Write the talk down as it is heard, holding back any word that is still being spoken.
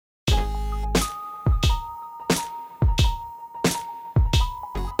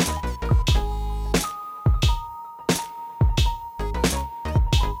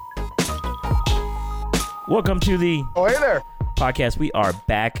Welcome to the Hey there. podcast. We are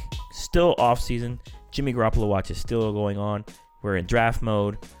back, still off season. Jimmy Garoppolo watch is still going on. We're in draft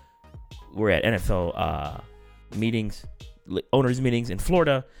mode. We're at NFL meetings, owners meetings in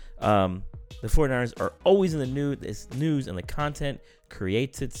Florida. The 49ers are always in the news. This news and the content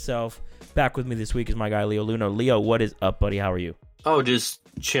creates itself. Back with me this week is my guy Leo Luno. Leo, what is up, buddy? How are you? Oh, just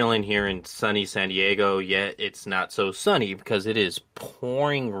chilling here in sunny San Diego, yet it's not so sunny because it is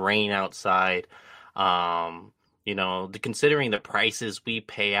pouring rain outside. Considering the prices we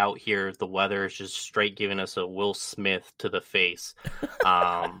pay out here, the weather is just straight giving us a Will Smith to the face.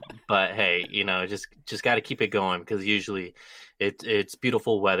 But hey, just got to keep it going because usually it's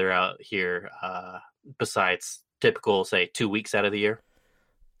beautiful weather out here. Besides typical, say, 2 weeks out of the year.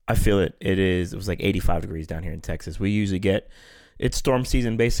 I feel it. It was like 85 degrees down here in Texas. We usually it's storm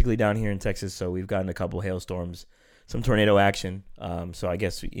season basically down here in Texas, so we've gotten a couple hailstorms, some tornado action. So I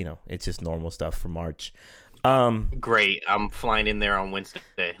guess, it's just normal stuff for March. Great. I'm flying in there on Wednesday.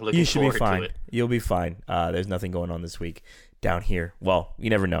 You should be fine. To it. You'll be fine. There's nothing going on this week down here. Well,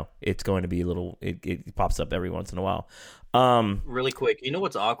 you never know. It's going to be it pops up every once in a while. Really quick, you know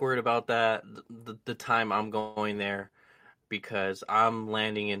what's awkward about that? The time I'm going there, because I'm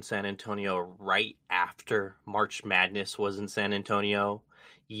landing in San Antonio right after March Madness was in San Antonio,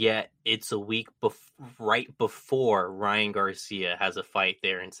 yet it's a week right before Ryan Garcia has a fight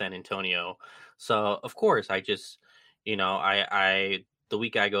there in San Antonio. So, of course, I just, the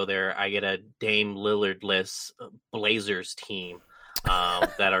week I go there, I get a Dame Lillard-less Blazers team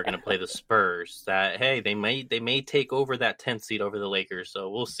that are going to play the Spurs. That, hey, they may take over that 10th seed over the Lakers, so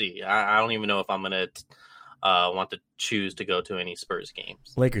we'll see. I don't even know if I'm going to want to choose to go to any Spurs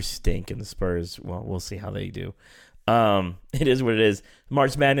games. Lakers stink, and the Spurs, well, we'll see how they do. It is what it is.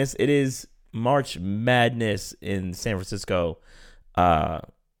 March Madness. It is March Madness in San Francisco,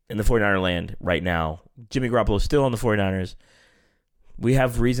 in the 49er land right now. Jimmy Garoppolo is still on the 49ers. We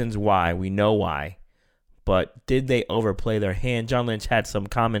have reasons why. We know why. But did they overplay their hand? John Lynch had some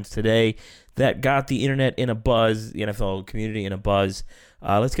comments today that got the internet in a buzz, the NFL community in a buzz.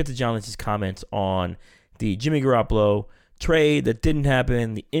 Let's get to John Lynch's comments on the Jimmy Garoppolo trade that didn't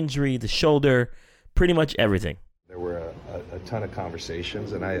happen, the injury, the shoulder, pretty much everything. There were a ton of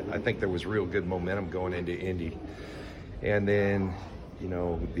conversations, and I think there was real good momentum going into Indy. And then,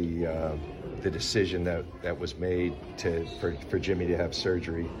 the decision that was made for Jimmy to have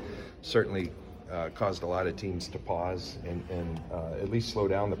surgery certainly caused a lot of teams to pause and at least slow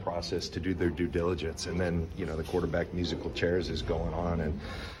down the process to do their due diligence. And then, the quarterback musical chairs is going on. And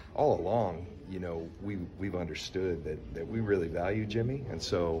all along, we've understood that we really value Jimmy. And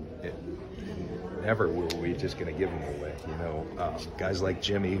so never were we just going to give him away. Guys like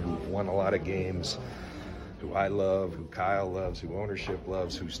Jimmy who won a lot of games, who I love, who Kyle loves, who ownership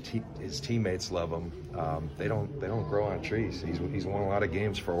loves, his teammates love him. They don't grow on trees. He's won a lot of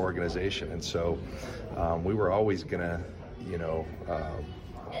games for our organization, and so we were always gonna,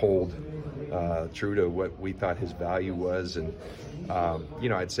 hold true to what we thought his value was. And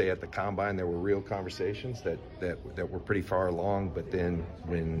I'd say at the combine there were real conversations that were pretty far along. But then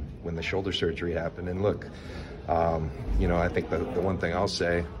when the shoulder surgery happened, and look, I think the one thing I'll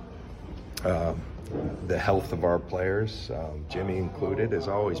say. The health of our players, Jimmy included, is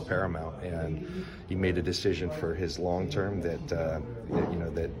always paramount, and he made a decision for his long term that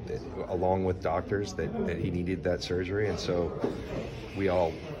along with doctors that he needed that surgery, and so we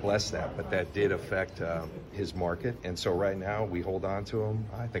all bless that. But that did affect his market, and so right now we hold on to him.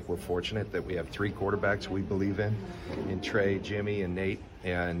 I think we're fortunate that we have three quarterbacks we believe in Trey, Jimmy, and Nate,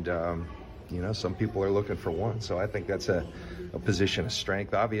 and some people are looking for one. So I think that's a position of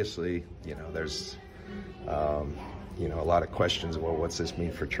strength. Obviously, there's, a lot of questions. Well, what's this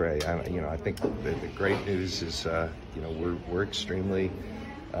mean for Trey? I think the great news is, we're extremely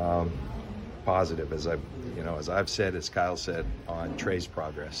positive, as I've said, as Kyle said, on Trey's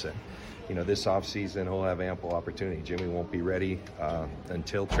progress. And, this offseason he'll have ample opportunity. Jimmy won't be ready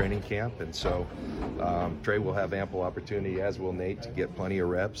until training camp, and so Trey will have ample opportunity, as will Nate, to get plenty of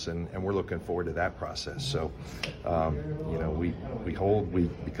reps, and we're looking forward to that process. So,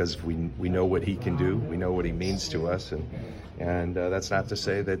 because we know what he can do, we know what he means to us, and that's not to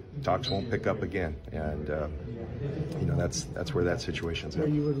say that talks won't pick up again. And that's where that situation's at.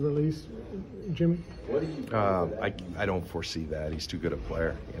 You would release Jimmy? I don't foresee that. He's too good a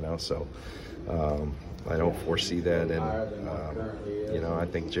player, so I don't foresee that. And, I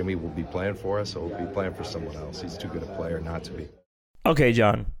think Jimmy will be playing for us, or will be playing for someone else. He's too good a player not to be. Okay,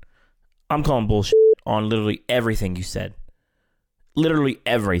 John, I'm calling bullshit on literally everything you said. Literally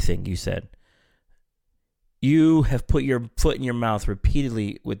everything you said. You have put your foot in your mouth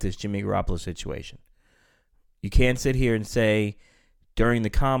repeatedly with this Jimmy Garoppolo situation. You can't sit here and say during the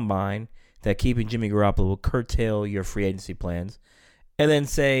combine that keeping Jimmy Garoppolo will curtail your free agency plans, and then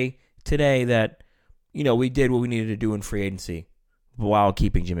say today that, we did what we needed to do in free agency while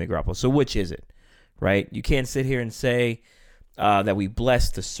keeping Jimmy Garoppolo. So which is it, right? You can't sit here and say that we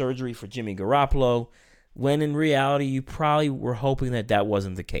blessed the surgery for Jimmy Garoppolo, when in reality you probably were hoping that that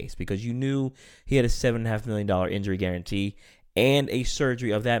wasn't the case, because you knew he had a $7.5 million injury guarantee, and a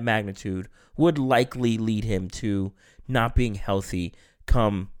surgery of that magnitude would likely lead him to not being healthy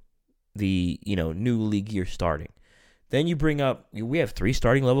come the new league year starting. Then you bring up, we have 3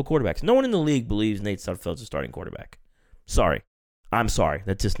 starting level quarterbacks. No one in the league believes Nate Sudfeld's a starting quarterback. I'm sorry.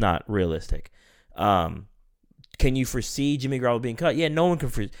 That's just not realistic. Can you foresee Jimmy Garoppolo being cut? Yeah, no one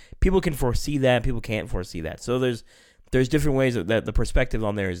can. People can foresee that. People can't foresee that. So there's different ways that the perspective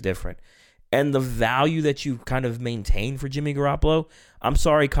on there is different. And the value that you kind of maintain for Jimmy Garoppolo, I'm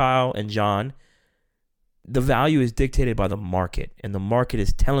sorry, Kyle and John, the value is dictated by the market. And the market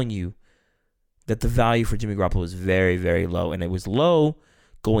is telling you that the value for Jimmy Garoppolo is very, very low. And it was low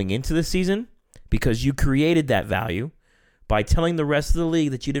going into the season because you created that value by telling the rest of the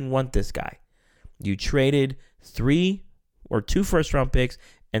league that you didn't want this guy. You traded 3 or 2 first-round picks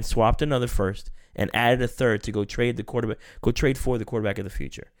and swapped another first and added a third to go trade for the quarterback of the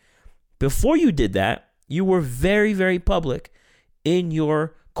future. Before you did that, you were very, very public in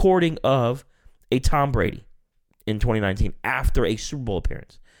your courting of a Tom Brady in 2019 after a Super Bowl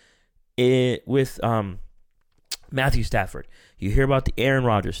appearance with Matthew Stafford. You hear about the Aaron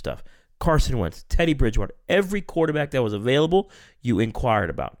Rodgers stuff, Carson Wentz, Teddy Bridgewater. Every quarterback that was available, you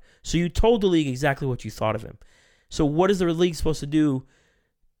inquired about. So you told the league exactly what you thought of him. So what is the league supposed to do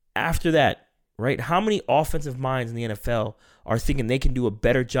after that, right? How many offensive minds in the NFL are thinking they can do a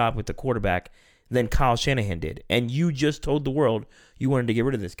better job with the quarterback than Kyle Shanahan did? And you just told the world you wanted to get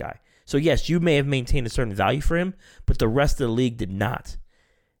rid of this guy. So yes, you may have maintained a certain value for him, but the rest of the league did not.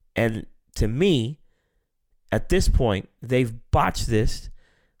 And to me, at this point, they've botched this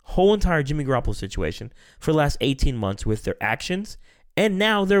whole entire Jimmy Garoppolo situation for the last 18 months with their actions and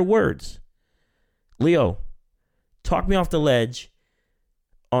now their words. Leo, talk me off the ledge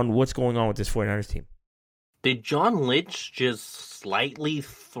on what's going on with this 49ers team. Did John Lynch just slightly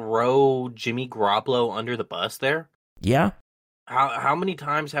throw Jimmy Garoppolo under the bus there? Yeah. How many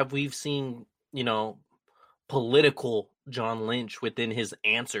times have we seen, political John Lynch within his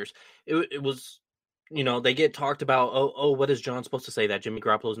answers? It was, they get talked about, what is John supposed to say, that Jimmy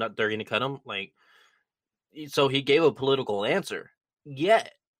Garoppolo's not, they're going to cut him? So he gave a political answer.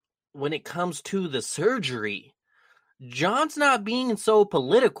 Yet, when it comes to the surgery, John's not being so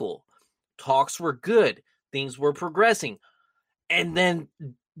political. Talks were good. Things were progressing. And then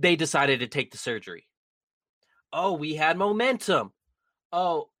they decided to take the surgery. Oh, we had momentum.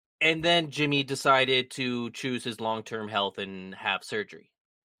 Oh, and then Jimmy decided to choose his long-term health and have surgery.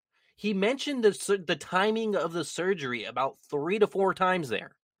 He mentioned the timing of the surgery about 3 to 4 times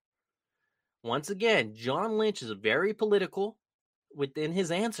there. Once again, John Lynch is very political within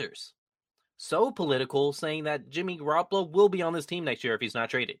his answers. So political, saying that Jimmy Garoppolo will be on this team next year if he's not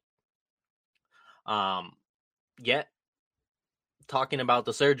traded. Yet, talking about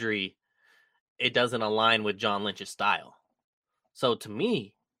the surgery, it doesn't align with John Lynch's style. So to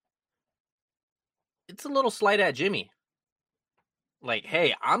me, it's a little slight at Jimmy.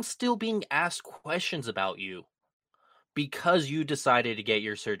 Hey, I'm still being asked questions about you because you decided to get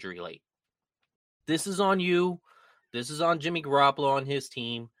your surgery late. This is on you. This is on Jimmy Garoppolo on his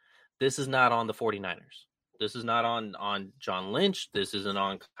team. This is not on the 49ers. This is not on John Lynch. This isn't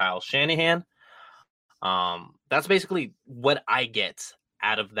on Kyle Shanahan. That's basically what I get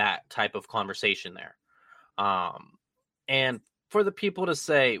out of that type of conversation there. And for the people to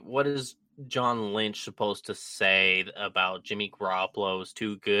say, what is John Lynch supposed to say about Jimmy Garoppolo is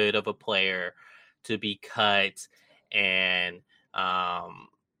too good of a player to be cut, and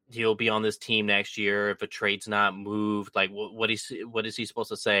he'll be on this team next year if a trade's not moved? What is he supposed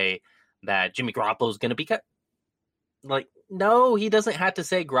to say, that Jimmy Garoppolo is going to be cut? No, he doesn't have to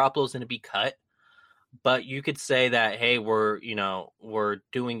say Garoppolo's going to be cut, but you could say that, hey, we're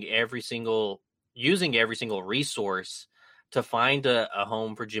doing using every single resource to find a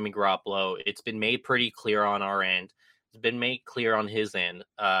home for Jimmy Garoppolo. It's been made pretty clear on our end. It's been made clear on his end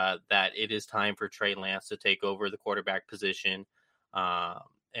that it is time for Trey Lance to take over the quarterback position.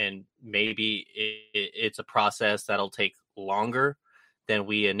 And maybe it's a process that'll take longer than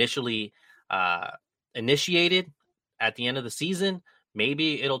we initially initiated at the end of the season.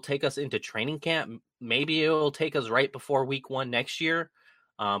 Maybe it'll take us into training camp. Maybe it'll take us right before week 1 next year.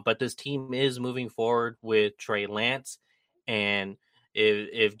 But this team is moving forward with Trey Lance. And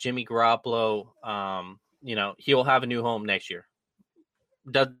if Jimmy Garoppolo he will have a new home next year.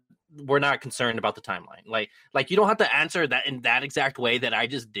 We're not concerned about the timeline. Like you don't have to answer that in that exact way that I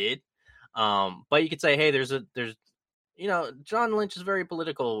just did. But you could say, hey, there's John Lynch is very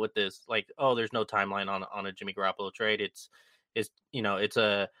political with this. Like, oh, there's no timeline on a Jimmy Garoppolo trade. It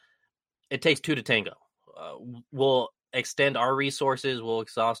takes two to tango. We'll extend our resources, we'll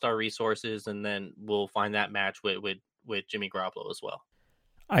exhaust our resources, and then we'll find that match with Jimmy Garoppolo as well.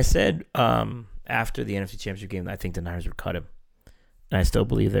 I said after the NFC Championship game, I think the Niners would cut him, and I still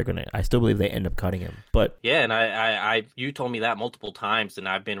believe they end up cutting him. But yeah, and I you told me that multiple times, and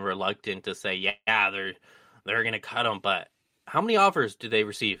I've been reluctant to say they're gonna cut him. But how many offers do they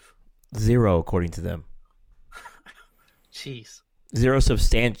receive? 0, according to them. Jeez. 0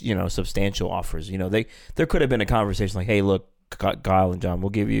 substantial offers. There could have been a conversation like, hey, look, Kyle and John, we'll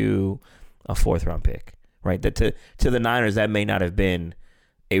give you a 4th round pick, right? That to the Niners, that may not have been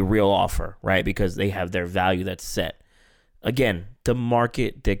a real offer, right? Because they have their value that's set. Again, the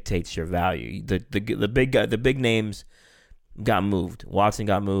market dictates your value. The big names got moved. Watson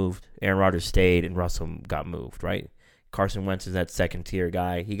got moved. Aaron Rodgers stayed, and Russell got moved, right? Carson Wentz is that second tier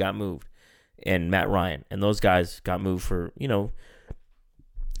guy. He got moved, and Matt Ryan, and those guys got moved for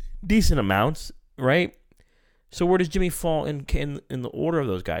decent amounts, right? So where does Jimmy fall in the order of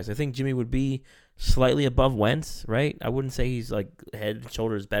those guys? I think Jimmy would be slightly above Wentz, right? I wouldn't say he's like head and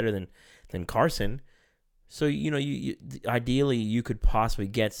shoulders better than Carson. So you ideally you could possibly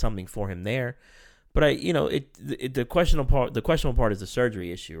get something for him there, but the questionable part is the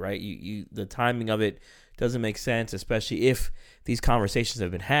surgery issue, right? The timing of it doesn't make sense, especially if these conversations have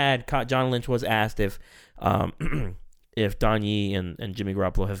been had. John Lynch was asked if Don Yee and Jimmy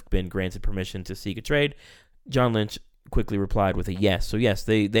Garoppolo have been granted permission to seek a trade. John Lynch quickly replied with a yes. So yes,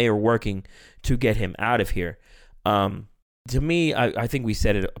 they are working to get him out of here. To me, I think we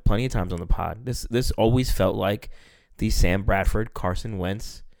said it plenty of times on the pod. This always felt like the Sam Bradford, Carson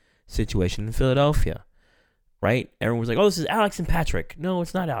Wentz situation in Philadelphia, right? Everyone was like, oh, this is Alex and Patrick. No,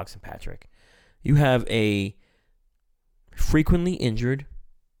 it's not Alex and Patrick. You have a frequently injured,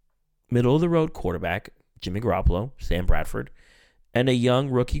 middle-of-the-road quarterback, Jimmy Garoppolo, Sam Bradford, and a young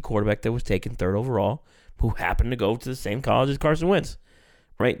rookie quarterback that was taken 3rd overall who happened to go to the same college as Carson Wentz,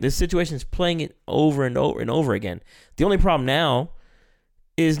 right? This situation is playing it over and over and over again. The only problem now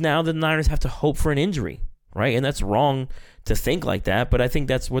is the Niners have to hope for an injury, right? And that's wrong to think like that, but I think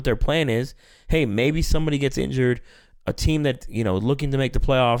that's what their plan is. Hey, maybe somebody gets injured, a team that, looking to make the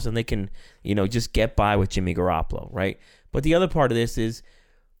playoffs, and they can, just get by with Jimmy Garoppolo, right? But the other part of this is,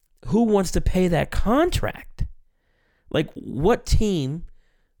 who wants to pay that contract? Like, what team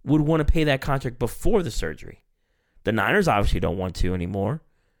would want to pay that contract before the surgery? The Niners obviously don't want to anymore,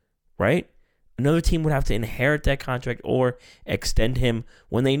 right? Another team would have to inherit that contract or extend him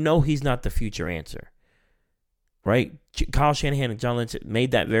when they know he's not the future answer, right? Kyle Shanahan and John Lynch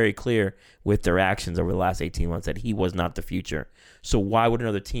made that very clear with their actions over the last 18 months that he was not the future. So why would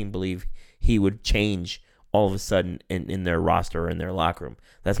another team believe he would change all of a sudden in their roster or in their locker room?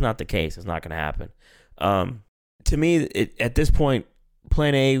 That's not the case. It's not going to happen. To me, at this point,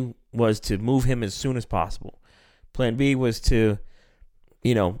 Plan A was to move him as soon as possible. Plan B was to,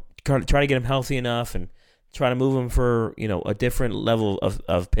 try to get him healthy enough and try to move him for, a different level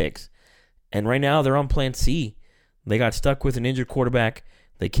of picks. And right now they're on Plan C. They got stuck with an injured quarterback.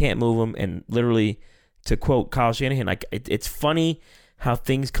 They can't move him. And literally, to quote Kyle Shanahan, it's funny how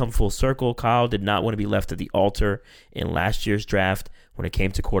things come full circle. Kyle did not want to be left at the altar in last year's draft when it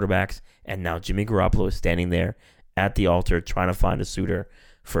came to quarterbacks. And now Jimmy Garoppolo is standing there at the altar trying to find a suitor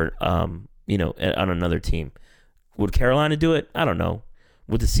for, on another team. Would Carolina do it? I don't know.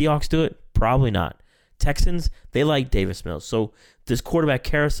 Would the Seahawks do it? Probably not. Texans, they like Davis Mills. So this quarterback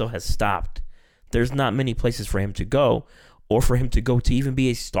carousel has stopped. There's not many places for him to go or for him to go to even be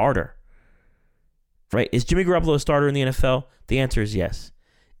a starter. Right? Is Jimmy Garoppolo a starter in the NFL? The answer is yes.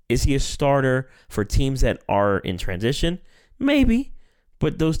 Is he a starter for teams that are in transition? Maybe.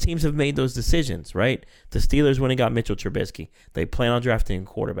 But those teams have made those decisions, right? The Steelers, when they got Mitchell Trubisky, they plan on drafting a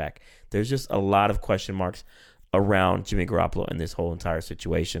quarterback. There's just a lot of question marks around Jimmy Garoppolo in this whole entire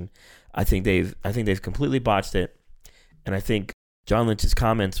situation. I think they've completely botched it, and I think John Lynch's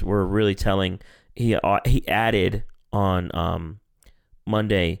comments were really telling. He added on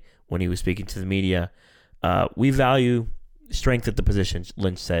Monday when he was speaking to the media, we value strength at the position,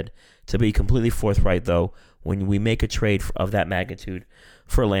 Lynch said. To be completely forthright, though, when we make a trade of that magnitude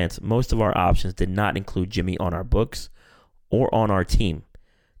for Lance, most of our options did not include Jimmy on our books or on our team.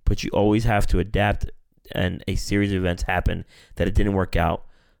 But you always have to adapt, and a series of events happen that it didn't work out.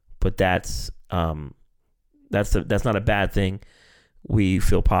 But that's not a bad thing. We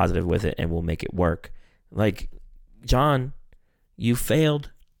feel positive with it, and we'll make it work. Like, John, you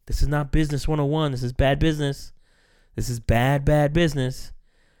failed. This is not business 101. This is bad business. This is bad business.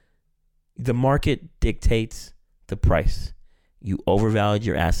 The market dictates the price. You overvalued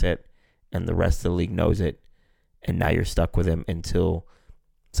your asset, and the rest of the league knows it, and now you're stuck with him until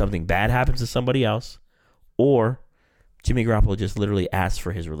something bad happens to somebody else, or Jimmy Garoppolo just literally asks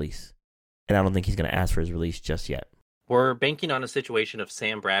for his release. And I don't think he's going to ask for his release just yet. We're banking on a situation of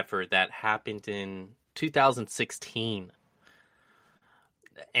Sam Bradford that happened in 2016.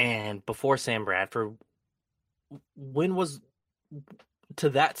 And before Sam Bradford, when was to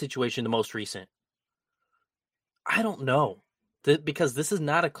that situation the most recent? I don't know. Because this is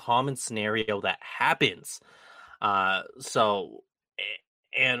not a common scenario that happens. And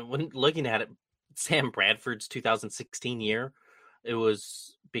when looking at it, Sam Bradford's 2016 year, it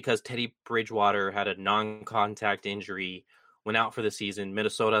was because Teddy Bridgewater had a non-contact injury, went out for the season.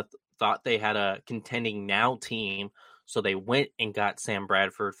 Minnesota thought they had a contending now team, so they went and got Sam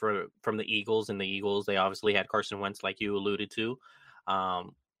Bradford from the Eagles. And the Eagles, they obviously had Carson Wentz, like you alluded to.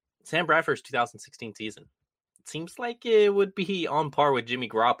 Sam Bradford's 2016 season, it seems like it would be on par with Jimmy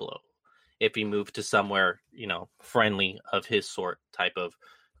Garoppolo if he moved to somewhere, friendly of his sort, type of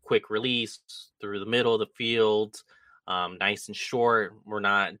quick release through the middle of the field, nice and short. We're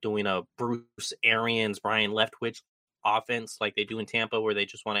not doing a Bruce Arians, Brian Leftwich offense like they do in Tampa, where they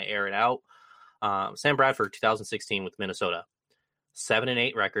just want to air it out. Sam Bradford, 2016 with Minnesota,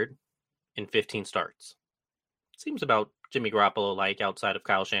 7-8 record in 15 starts. Seems about Jimmy Garoppolo like outside of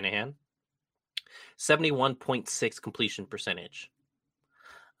Kyle Shanahan. 71.6 completion percentage.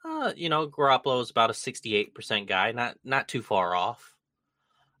 Garoppolo is about a 68% guy, not too far off.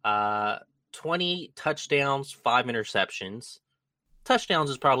 20 touchdowns, 5 interceptions. Touchdowns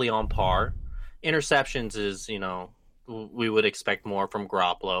is probably on par. Interceptions is, we would expect more from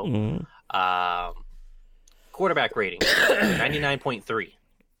Garoppolo. Mm-hmm. Quarterback rating, 99.3.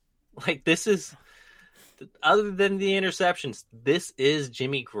 Like, this is, other than the interceptions, this is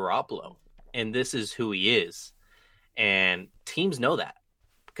Jimmy Garoppolo, and this is who he is. And teams know that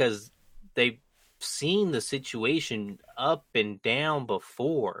because they've seen the situation up and down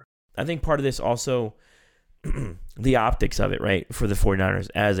before. I think part of this also, the optics of it, right, for the 49ers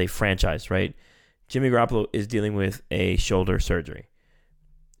as a franchise, right? Jimmy Garoppolo is dealing with a shoulder surgery.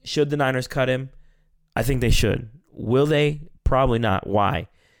 Should the Niners cut him? I think they should. Will they? Probably not. Why?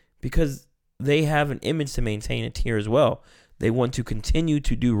 Because they have an image to maintain it here as well. They want to continue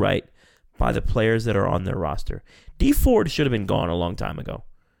to do right by the players that are on their roster. D Ford should have been gone a long time ago.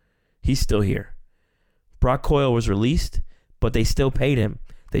 He's still here. Brock Coyle was released, but they still paid him.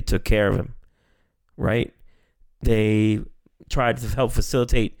 They took care of him, right? They tried to help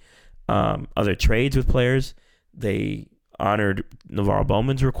facilitate other trades with players. They honored Navarro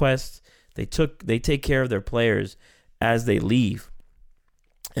Bowman's requests. They take care of their players as they leave.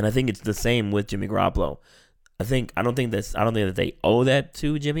 And I think it's the same with Jimmy Garoppolo. I don't think that they owe that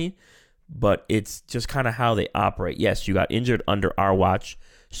to Jimmy, but it's just kind of how they operate. Yes, you got injured under our watch,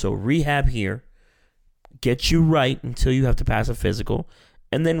 so rehab here, get you right until you have to pass a physical,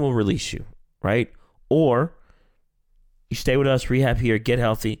 and then we'll release you, right? Or you stay with us, rehab here, get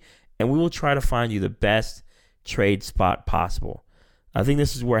healthy, and we will try to find you the best trade spot possible. I think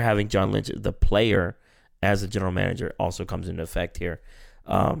this is where having John Lynch, the player, as a general manager also comes into effect here.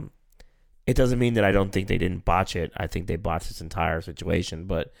 It doesn't mean that I don't think they didn't botch it. I think they botched this entire situation,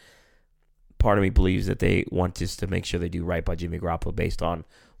 but part of me believes that they want just to make sure they do right by Jimmy Garoppolo based on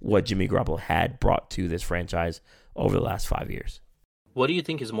what Jimmy Garoppolo had brought to this franchise over the last 5 years. What do you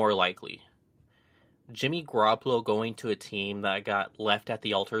think is more likely? Jimmy Garoppolo going to a team that got left at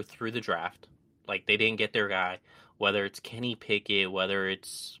the altar through the draft, like they didn't get their guy, whether it's Kenny Pickett, whether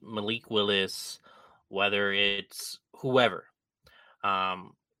it's Malik Willis, whether it's whoever.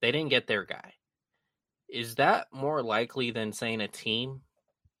 They didn't get their guy. Is that more likely than saying a team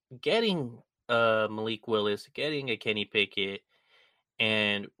getting Malik Willis, getting a Kenny Pickett,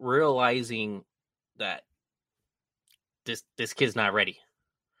 and realizing that this kid's not ready?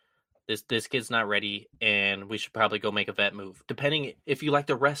 This kid's not ready, and we should probably go make a vet move, depending if you like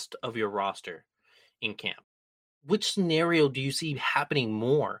the rest of your roster in camp. Which scenario do you see happening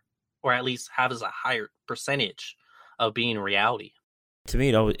more, or at least has a higher percentage of being reality? To me,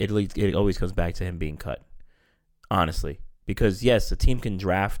 it always comes back to him being cut, honestly. Because yes, a team can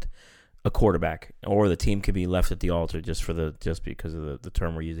draft a quarterback, or the team can be left at the altar just because of the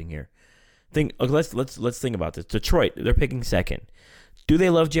term we're using here. Let's think about this. Detroit, they're picking second. Do they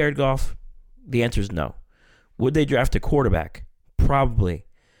love Jared Goff? The answer is no. Would they draft a quarterback? Probably.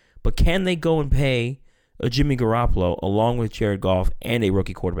 But can they go and pay a Jimmy Garoppolo along with Jared Goff and a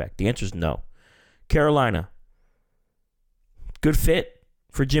rookie quarterback? The answer is no. Carolina. Good fit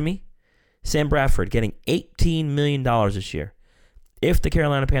for Jimmy. Sam Bradford getting $18 million this year. If the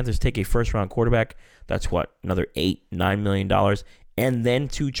Carolina Panthers take a first-round quarterback, that's what? Another $8-9 million. And then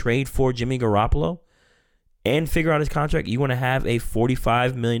to trade for Jimmy Garoppolo and figure out his contract, you want to have a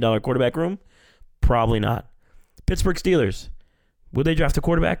 $45 million quarterback room? Probably not. Pittsburgh Steelers. Will they draft a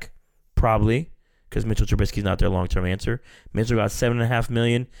quarterback? Probably, because Mitchell Trubisky's not their long-term answer. Mitchell got $7.5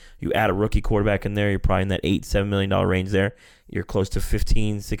 million. You add a rookie quarterback in there, you're probably in that $8-7 million range there. You're close to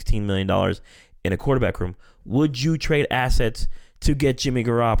 $15-16 million in a quarterback room. Would you trade assets to get Jimmy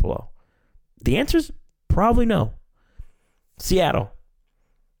Garoppolo? The answer is probably no. Seattle.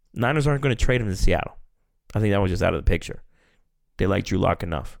 Niners aren't going to trade him to Seattle. I think that was just out of the picture. They like Drew Lock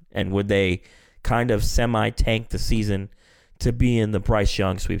enough. And would they kind of semi-tank the season to be in the Bryce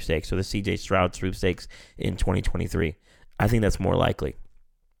Young sweepstakes or the C.J. Stroud sweepstakes in 2023? I think that's more likely.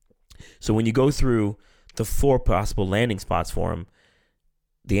 So when you go through the 4 possible landing spots for him,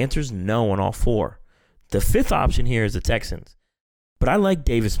 the answer is no on all 4. The 5th option here is the Texans. But I like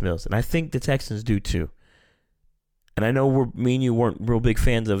Davis Mills, and I think the Texans do too. And I know me and you weren't real big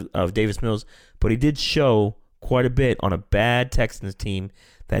fans of Davis Mills, but he did show quite a bit on a bad Texans team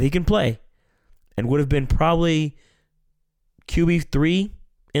that he can play and would have been probably QB3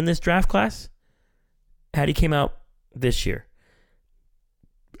 in this draft class had he came out this year.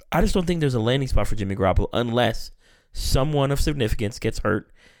 I just don't think there's a landing spot for Jimmy Garoppolo unless someone of significance gets hurt,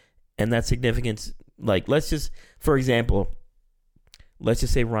 and that significance, like, let's just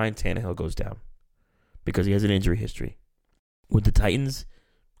say Ryan Tannehill goes down because he has an injury history. Would the Titans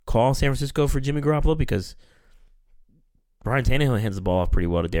call San Francisco for Jimmy Garoppolo? Because Ryan Tannehill hands the ball off pretty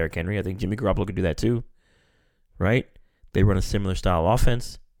well to Derrick Henry. I think Jimmy Garoppolo could do that too, right? They run a similar style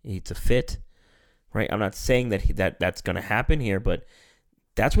offense. It's a fit, right? I'm not saying that's going to happen here, but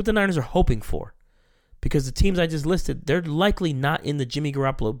that's what the Niners are hoping for. Because the teams I just listed, they're likely not in the Jimmy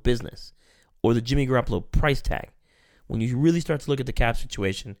Garoppolo business or the Jimmy Garoppolo price tag. When you really start to look at the cap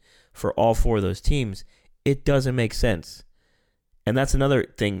situation for all 4 of those teams, it doesn't make sense. And that's another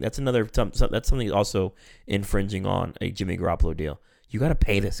thing. That's something also infringing on a Jimmy Garoppolo deal. You got to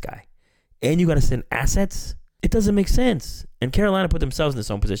pay this guy. And you got to send assets. It doesn't make sense. And Carolina put themselves in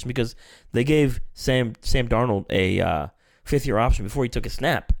this own position because they gave Sam Darnold a 5th-year option before he took a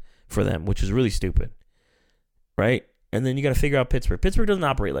snap for them, which was really stupid. Right? And then you got to figure out Pittsburgh. Pittsburgh doesn't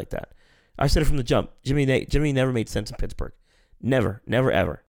operate like that. I said it from the jump. Jimmy never made sense in Pittsburgh. Never,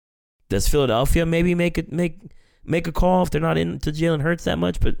 ever. Does Philadelphia maybe make a call if they're not into Jalen Hurts that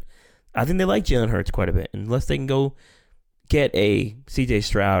much? But I think they like Jalen Hurts quite a bit, unless they can go get a C.J.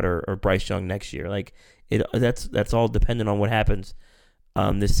 Stroud or Bryce Young next year. Like that's all dependent on what happens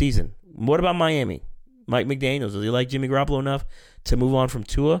this season. What about Miami? Mike McDaniels, does he like Jimmy Garoppolo enough to move on from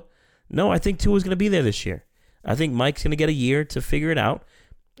Tua? No, I think Tua's going to be there this year. I think Mike's going to get a year to figure it out.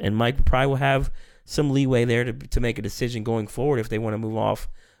 And Mike probably will have some leeway there to make a decision going forward if they want to move off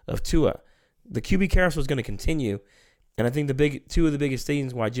of Tua. The QB carousel is going to continue, and I think two of the biggest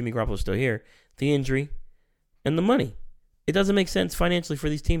things why Jimmy Garoppolo is still here, the injury and the money. It doesn't make sense financially for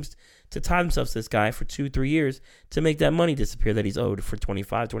these teams to tie themselves to this guy for 2-3 years to make that money disappear that he's owed for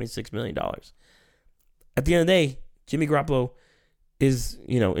 $25-26 million. At the end of the day, Jimmy Garoppolo is,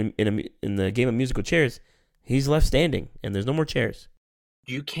 in the game of musical chairs, he's left standing, and there's no more chairs.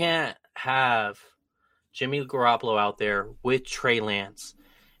 You can't have Jimmy Garoppolo out there with Trey Lance.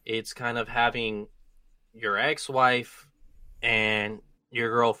 It's kind of having your ex-wife and your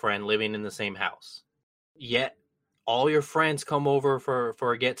girlfriend living in the same house. Yet all your friends come over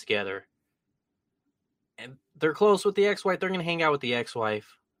for a get-together. And they're close with the ex-wife. They're going to hang out with the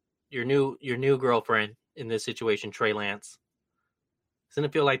ex-wife. Your new girlfriend in this situation, Trey Lance. It's going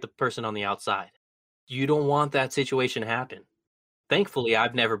to feel like the person on the outside. You don't want that situation to happen. Thankfully,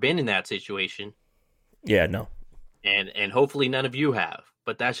 I've never been in that situation. Yeah, no. And hopefully none of you have.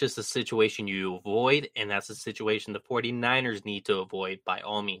 But that's just a situation you avoid, and that's a situation the 49ers need to avoid by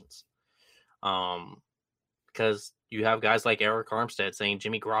all means. Because you have guys like Eric Armstead saying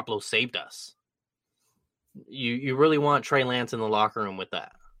Jimmy Garoppolo saved us. You really want Trey Lance in the locker room with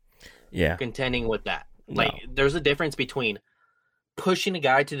that. Yeah. Contending with that. No. Like, there's a difference between pushing a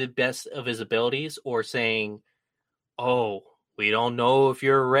guy to the best of his abilities or saying, oh, we don't know if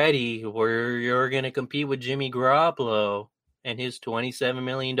you're ready. You're going to compete with Jimmy Garoppolo and his $27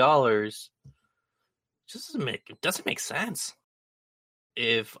 million. It doesn't make sense.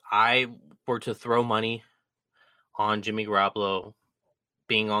 If I were to throw money on Jimmy Garoppolo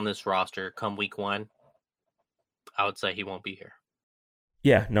being on this roster come week 1, I would say he won't be here.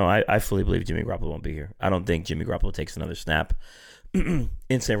 Yeah, no, I fully believe Jimmy Garoppolo won't be here. I don't think Jimmy Garoppolo takes another snap in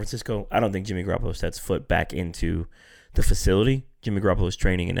San Francisco. I don't think Jimmy Garoppolo sets foot back into the facility. Jimmy Garoppolo is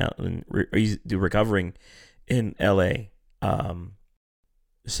training he's recovering in L.A.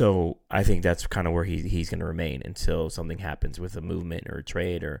 So I think that's kind of where he's going to remain until something happens with a movement or a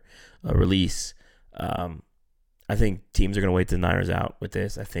trade or a release. I think teams are going to wait the Niners out with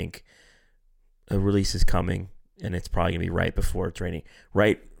this. I think a release is coming, and it's probably going to be right before training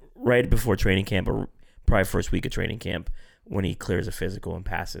camp, or probably first week of training camp when he clears a physical and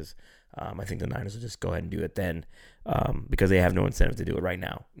passes. I think the Niners will just go ahead and do it then because they have no incentive to do it right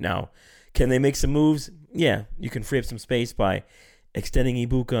now. Now, can they make some moves? Yeah, you can free up some space by extending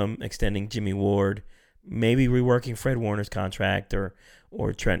Ibukam, extending Jimmy Ward, maybe reworking Fred Warner's contract or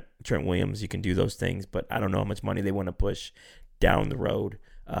Trent Williams. You can do those things, but I don't know how much money they want to push down the road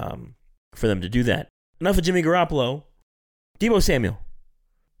for them to do that. Enough of Jimmy Garoppolo. Deebo Samuel.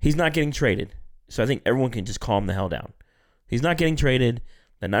 He's not getting traded, so I think everyone can just calm the hell down. He's not getting traded.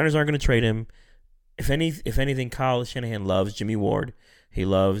 The Niners aren't going to trade him. If anything, Kyle Shanahan loves Jimmy Ward. He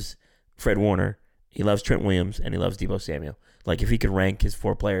loves Fred Warner. He loves Trent Williams, and he loves Deebo Samuel. Like, if he could rank his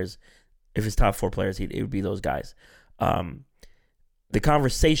top 4 players, it would be those guys. The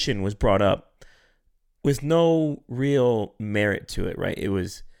conversation was brought up with no real merit to it, right? It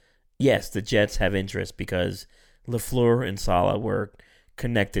was, yes, the Jets have interest because LaFleur and Saleh were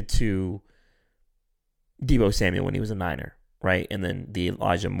connected to Deebo Samuel when he was a Niner, right? And then the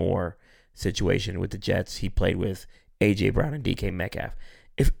Elijah Moore situation with the Jets, he played with A.J. Brown and DK Metcalf.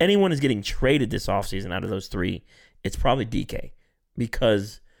 If anyone is getting traded this offseason out of those three, it's probably DK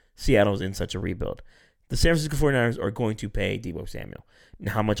because Seattle's in such a rebuild. The San Francisco 49ers are going to pay Deebo Samuel.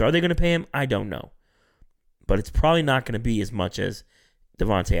 Now, how much are they going to pay him? I don't know. But it's probably not going to be as much as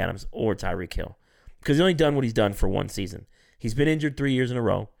Devontae Adams or Tyreek Hill because he's only done what he's done for one season. He's been injured 3 years in a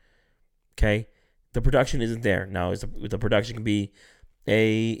row. Okay? The production isn't there. Now, the production can be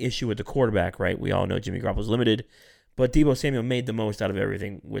a issue with the quarterback, right? We all know Jimmy Garoppolo's limited, but Deebo Samuel made the most out of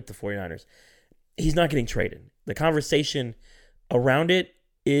everything with the 49ers. He's not getting traded. The conversation around it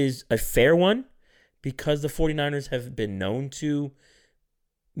is a fair one because the 49ers have been known to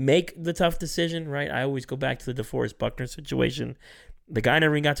make the tough decision, right? I always go back to the DeForest Buckner situation. The guy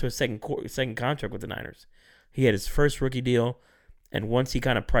never even got to a second contract with the Niners. He had his first rookie deal, and once he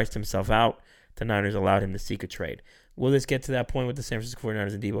kind of priced himself out, the Niners allowed him to seek a trade. Will this get to that point with the San Francisco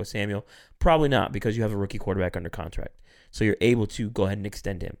 49ers and Deebo Samuel? Probably not, because you have a rookie quarterback under contract. So you're able to go ahead and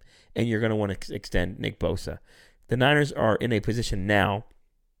extend him. And you're going to want to extend Nick Bosa. The Niners are in a position now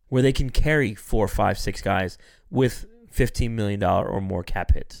where they can carry 4, 5, 6 guys with $15 million or more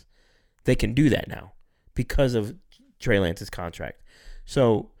cap hits. They can do that now because of Trey Lance's contract.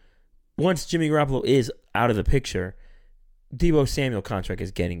 So once Jimmy Garoppolo is out of the picture, Deebo Samuel contract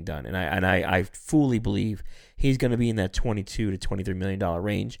is getting done, and I fully believe he's going to be in that $22 to $23 million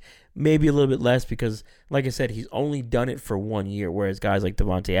range, maybe a little bit less because, like I said, he's only done it for 1 year, whereas guys like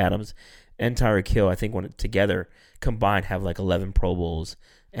Devontae Adams and Tyreek Hill, I think when together combined have like 11 Pro Bowls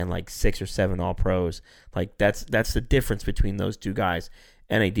and like 6 or 7 All-Pros. Like that's the difference between those two guys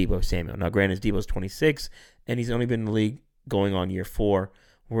and a Deebo Samuel. Now, granted, Deebo's 26, and he's only been in the league going on year 4.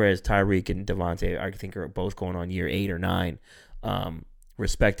 Whereas Tyreek and Devontae, I think, are both going on year 8 or 9,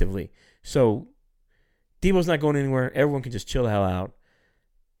 respectively. So Deebo's not going anywhere. Everyone can just chill the hell out.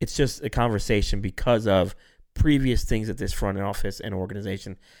 It's just a conversation because of previous things that this front office and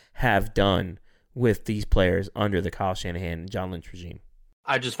organization have done with these players under the Kyle Shanahan and John Lynch regime.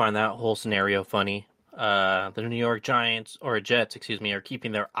 I just find that whole scenario funny. The New York Jets, are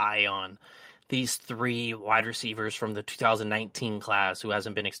keeping their eye on these 3 wide receivers from the 2019 class who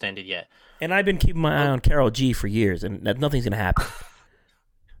hasn't been extended yet. And I've been keeping my eye on Carol G for years, and nothing's going to happen.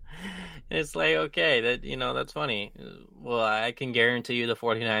 It's like, okay, that's funny. Well, I can guarantee you the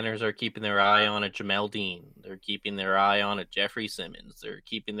 49ers are keeping their eye on a Jamel Dean. They're keeping their eye on a Jeffrey Simmons. They're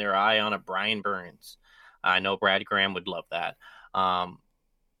keeping their eye on a Brian Burns. I know Brad Graham would love that.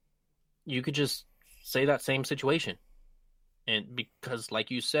 You could just say that same situation. And because,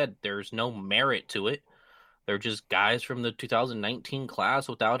 like you said, there's no merit to it. They're just guys from the 2019 class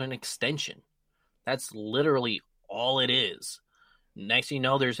without an extension. That's literally all it is. Next thing you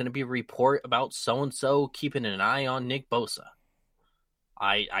know, there's going to be a report about so-and-so keeping an eye on Nick Bosa.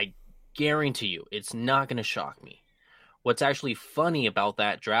 I guarantee you, it's not going to shock me. What's actually funny about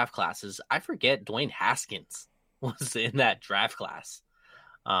that draft class is I forget Dwayne Haskins was in that draft class.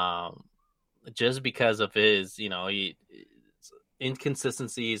 Just because of his,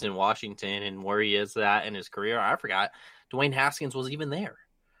 inconsistencies in Washington and where he is at in his career. I forgot Dwayne Haskins was even there.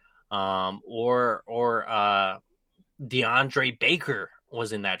 Or DeAndre Baker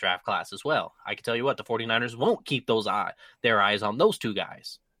was in that draft class as well. I can tell you what, the 49ers won't keep their eyes on those two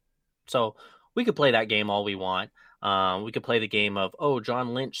guys. So we could play that game all we want. We could play the game of,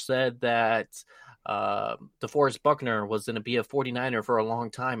 John Lynch said that DeForest Buckner was going to be a 49er for a long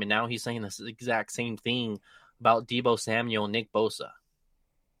time, and now he's saying this exact same thing about Deebo Samuel and Nick Bosa.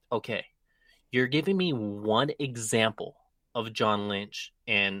 Okay, you're giving me one example of John Lynch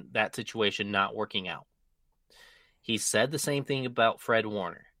and that situation not working out. He said the same thing about Fred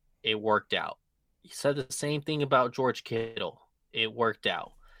Warner. It worked out. He said the same thing about George Kittle. It worked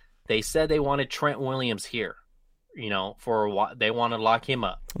out. They said they wanted Trent Williams here, for a while. They want to lock him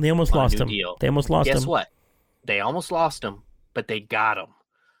up. They almost lost him. Guess what? They almost lost him, but they got him.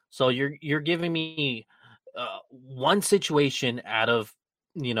 So you're giving me one situation out of,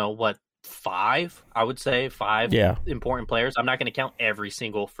 five? I would say five important players. I'm not going to count every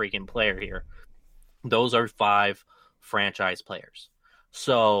single freaking player here. Those are 5 franchise players.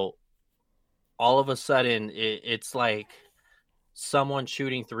 So all of a sudden, it's like someone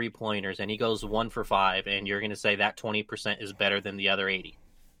shooting 3-pointers and he goes 1 for 5, and you're going to say that 20% is better than the other 80.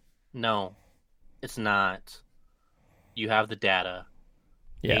 No, it's not. You have the data.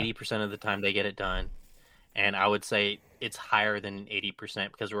 80% of the time they get it done. And I would say it's higher than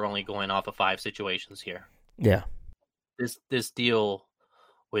 80% because we're only going off of 5 situations here. Yeah. This deal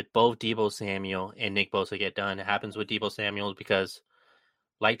with both Deebo Samuel and Nick Bosa get done. It happens with Deebo Samuel because,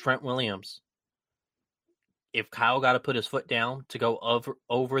 like Trent Williams, if Kyle got to put his foot down to go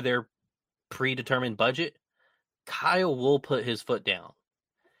over their predetermined budget, Kyle will put his foot down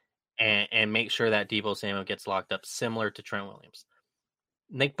and make sure that Deebo Samuel gets locked up, similar to Trent Williams.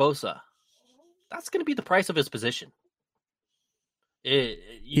 Nick Bosa, that's going to be the price of his position.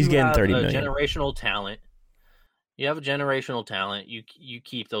 He's getting $30 million. Generational talent. You have a generational talent. You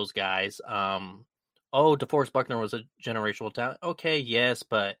keep those guys. DeForest Buckner was a generational talent. Okay, yes,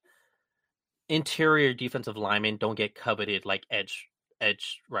 but interior defensive linemen don't get coveted like edge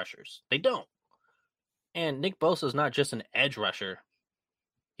rushers. They don't. And Nick Bosa is not just an edge rusher.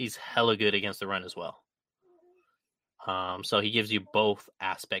 He's hella good against the run as well. So he gives you both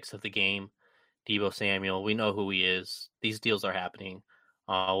aspects of the game. Deebo Samuel, we know who he is. These deals are happening.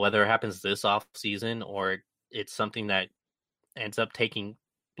 Whether it happens this offseason or it's something that ends up taking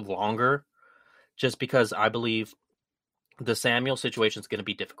longer, just because I believe the Samuel situation is going to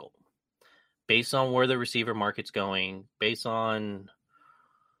be difficult. Based on where the receiver market's going, based on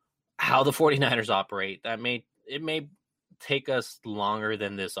how the 49ers operate, it may take us longer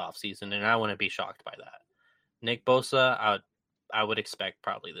than this offseason, and I wouldn't be shocked by that. Nick Bosa, I would expect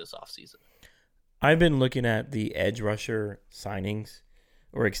probably this offseason. I've been looking at the edge rusher signings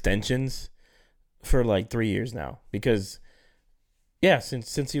or extensions for like 3 years now because,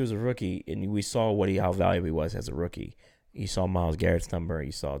 since he was a rookie and we saw how valuable he was as a rookie. You saw Myles Garrett's number.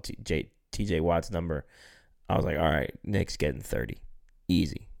 You saw T.J. Watt's number. I was like, all right, Nick's getting 30.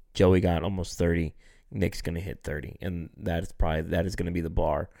 Easy. Joey got almost 30. Nick's going to hit 30. And that is going to be the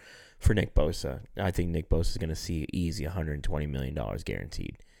bar for Nick Bosa. I think Nick Bosa is going to see easy $120 million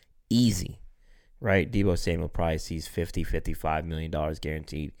guaranteed. Easy. Right? Deebo Samuel probably sees $50, $55 million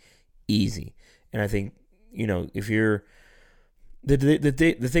guaranteed. Easy. And I think, if you're the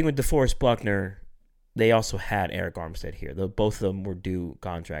thing with DeForest Buckner, they also had Eric Armstead here. Both of them were due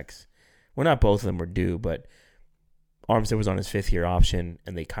contracts. Well, not both of them were due, but Armstead was on his 5th-year option,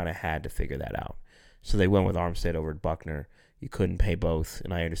 and they kind of had to figure that out. So they went with Armstead over Buckner. You couldn't pay both,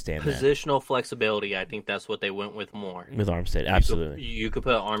 and I understand that. Positional flexibility, I think that's what they went with more. With Armstead, absolutely. You could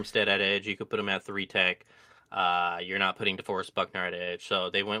put Armstead at edge. You could put him at 3-tech. You're not putting DeForest Buckner at edge. So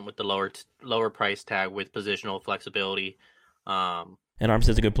they went with the lower price tag with positional flexibility. And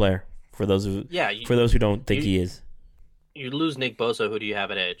Armstead's a good player for those who don't think he is. You lose Nick Bosa. Who do you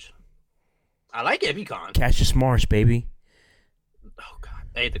have at edge? I like Ebicon. Cassius Marsh, baby. Oh God,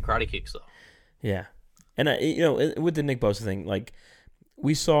 hey, the karate kicks though. Yeah, and with the Nick Bosa thing, like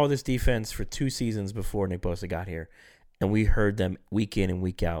we saw this defense for 2 seasons before Nick Bosa got here, and we heard them week in and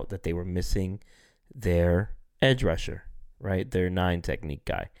week out that they were missing their edge rusher, right? Their 9 technique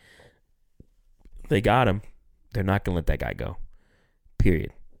guy. They got him. They're not going to let that guy go,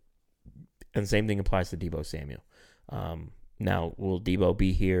 period. And the same thing applies to Deebo Samuel. Now, will Deebo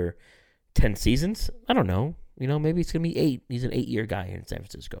be here 10 seasons? I don't know. Maybe it's going to be 8. He's an 8-year guy here in San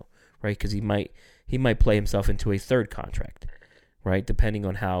Francisco, right? Because he might play himself into a 3rd contract, right? Depending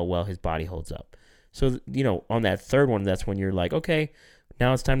on how well his body holds up. So, on that 3rd one, that's when you're like, okay,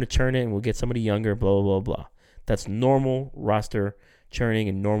 now it's time to churn it and we'll get somebody younger, blah, blah, blah. That's normal roster churning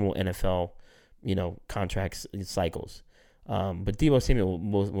and normal NFL, contracts cycles. But Deebo Samuel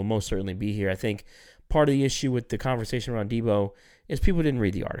will most certainly be here. I think part of the issue with the conversation around Deebo is people didn't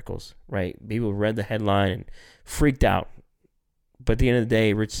read the articles, right? People read the headline and freaked out. But at the end of the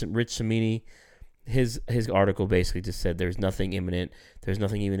day, Rich Cimini, his article basically just said there's nothing imminent. There's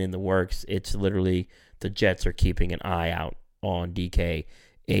nothing even in the works. It's literally the Jets are keeping an eye out on DK,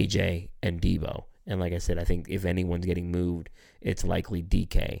 AJ, and Deebo. And like I said, I think if anyone's getting moved, it's likely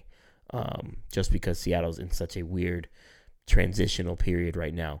DK, just because Seattle's in such a weird transitional period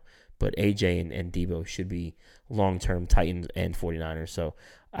right now. But AJ and Deebo should be long-term Titans and 49ers. So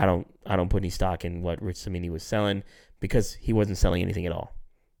I don't put any stock in what Rich Cimini was selling, because he wasn't selling anything at all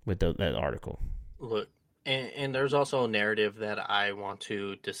with that article. Look, and there's also a narrative that I want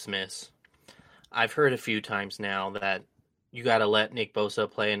to dismiss. I've heard a few times now that you got to let Nick Bosa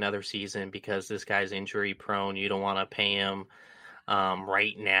play another season because this guy's injury prone. You don't want to pay him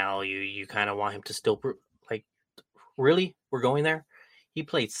right now. You kind of want him to still, like, really? We're going there? He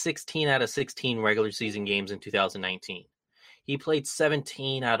played 16 out of 16 regular season games in 2019. He played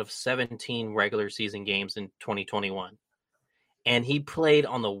 17 out of 17 regular season games in 2021. And he played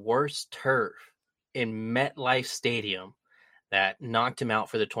on the worst turf in MetLife Stadium that knocked him out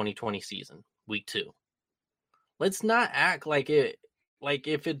for the 2020 season, week 2. Let's not act like if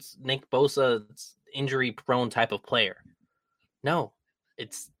it's Nick Bosa's injury-prone type of player. No,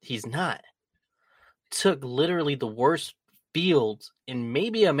 he's not. Took literally the worst fields in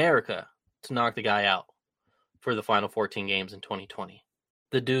maybe America to knock the guy out for the final 14 games in 2020.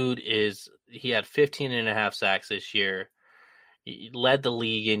 The dude he had 15 and a half sacks this year. He led the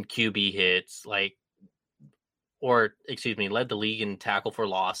league in QB hits, led the league in tackle for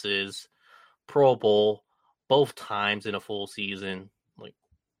losses, Pro Bowl, both times in a full season. Like,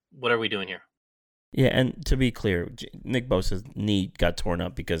 what are we doing here? Yeah, and to be clear, Nick Bosa's knee got torn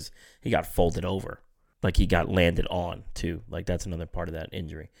up because he got folded over. Like, he got landed on, too. Like, that's another part of that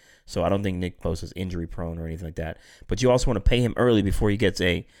injury. So I don't think Nick Bosa's injury prone or anything like that. But you also want to pay him early before he gets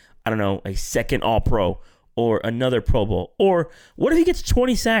a second All-Pro or another Pro Bowl. Or what if he gets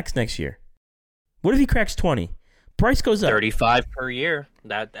 20 sacks next year? What if he cracks 20? Price goes up. 35 per year.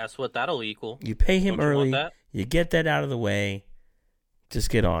 That's what that'll equal. You pay him early. You get that out of the way. Just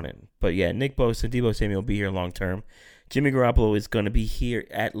get on it. But yeah, Nick Bosa, Deebo Samuel will be here long term. Jimmy Garoppolo is going to be here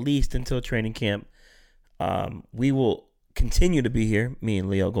at least until training camp. We will continue to be here, me and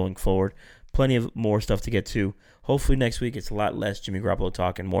Leo, going forward. Plenty of more stuff to get to. Hopefully next week it's a lot less Jimmy Garoppolo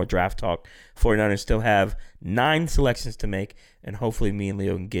talk and more draft talk. 49ers still have 9 selections to make, and hopefully me and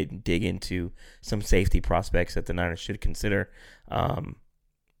Leo can dig into some safety prospects that the Niners should consider.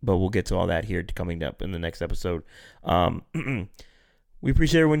 But we'll get to all that here coming up in the next episode. We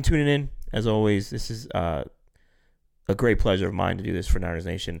appreciate everyone tuning in. As always, this is a great pleasure of mine to do this for Niners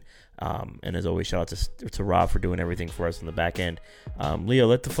Nation. And as always, shout out to Rob for doing everything for us on the back end. Leo,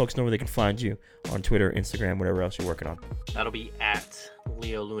 let the folks know where they can find you on Twitter, Instagram, whatever else you're working on. That'll be at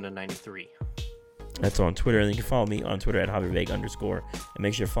LeoLuna93. That's on Twitter. And you can follow me on Twitter at Javier _ And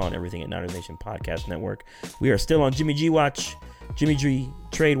make sure you're following everything at Niners Nation Podcast Network. We are still on Jimmy G Watch, Jimmy G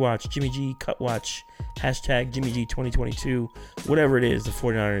Trade Watch, Jimmy G Cut Watch, hashtag Jimmy G 2022. Whatever it is, the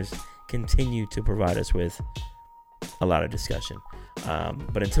 49ers continue to provide us with a lot of discussion.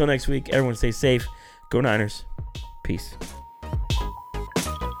 But until next week, everyone stay safe. Go Niners. Peace.